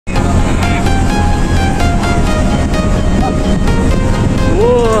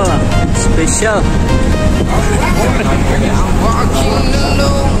Official. I'm walking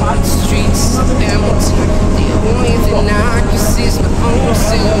alone, the streets empty. The only thing I can see is my own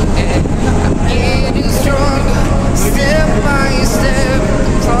silhouette. I'm getting stronger, step by step.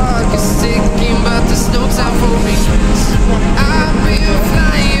 The clock is ticking, but there's no time for me. I've been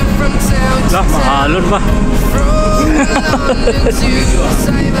flying from town to Mahalon pa. from London to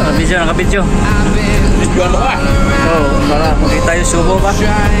Cyber. Nakabidyo. I've been all around, para makita yung subo ba?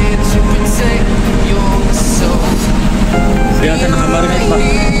 trying to protect your soul. Kaya tayo nakamarinit pa.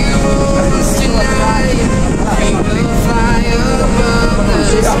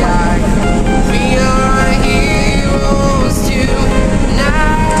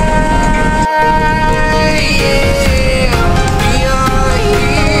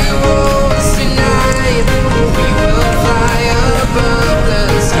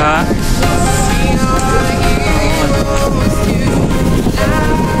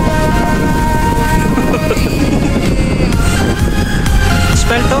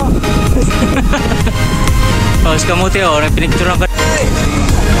 Spell to. Oh, kamuti oh, pinicturean ka.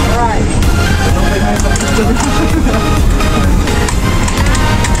 Alright.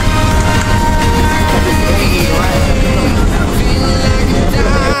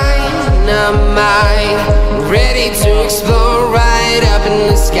 Ready to explore right up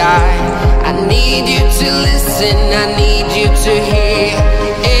in the sky. I need you to listen, I need you to hear,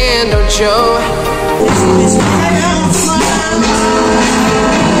 and don't show.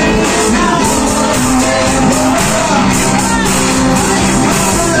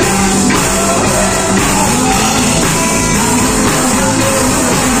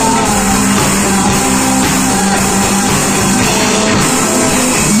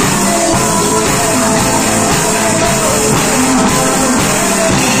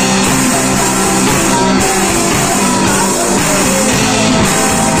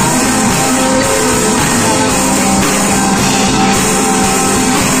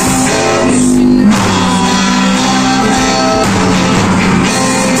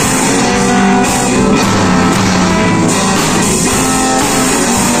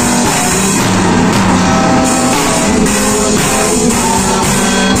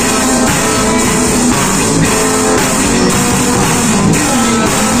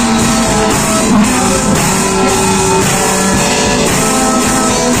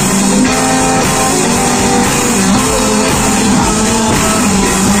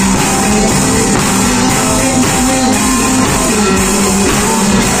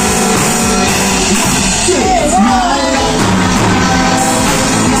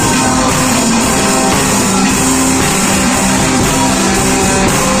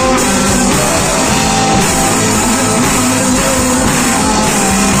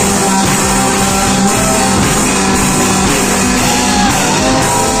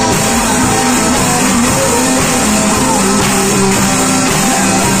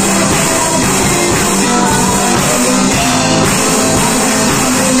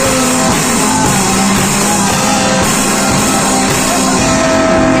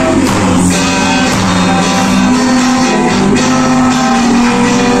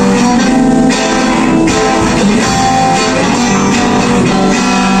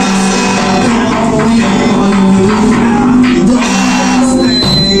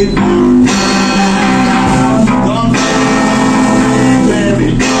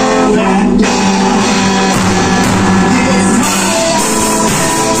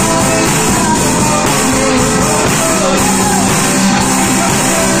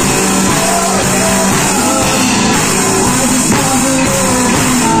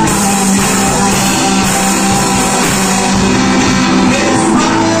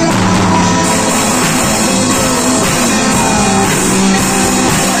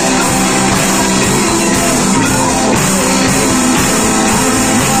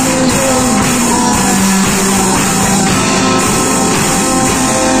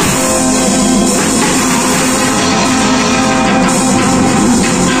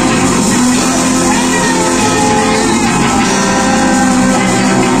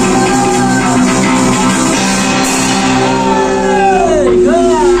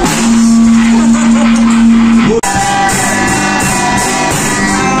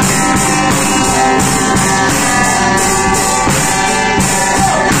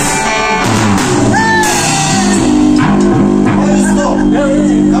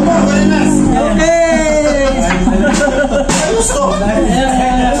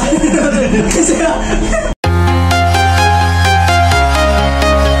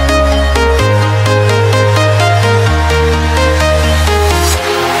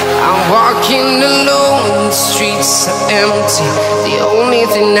 Walking alone in the street so empty. The only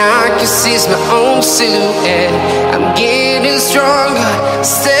thing I can see is my own silhouette. I'm getting stronger,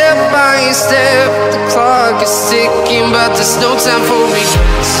 step by step. The clock is ticking, but there's no time for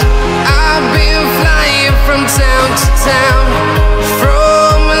regrets. I've been flying from town to town,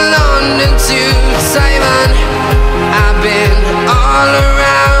 from London to Taiwan. I've been all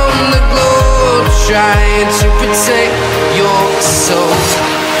around the globe, trying to protect your soul.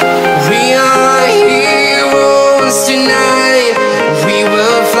 We are heroes tonight. We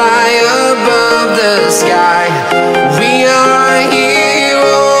will fly above the sky. We are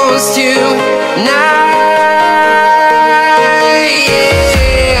heroes tonight.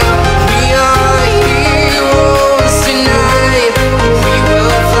 Yeah. We are heroes tonight. We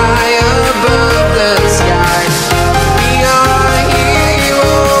will fly above the sky. We are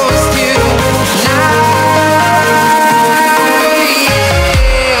heroes tonight.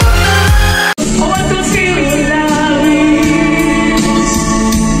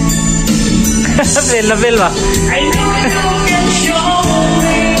 Bel na bel ba?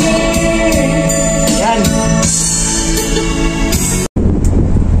 Yan.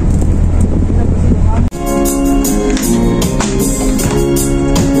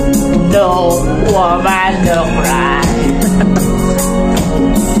 No woman, no cry.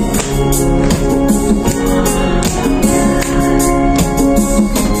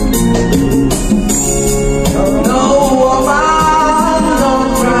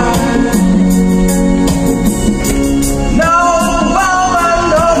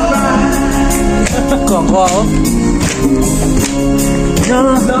 Wow.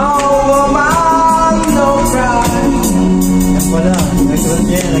 No woman, no cry. Wala, nagkaroon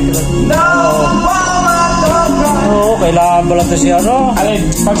niya, nagkaroon. No woman, no cry. Oo, kailangan mo lang ito siya, no?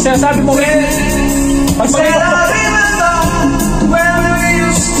 Alin, pag sinasabi mo rin, pag sinasabi when we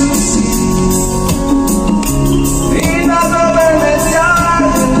used to see in a government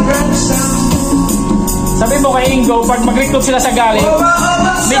garden grandstand. Sabi mo kay Ingo, pag mag-recruit sila sa galing,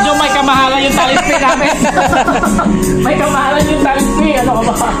 medyo may kamahalan yung talent fee namin. May kamahalan yung talent fee. Ano ka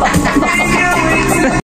ba?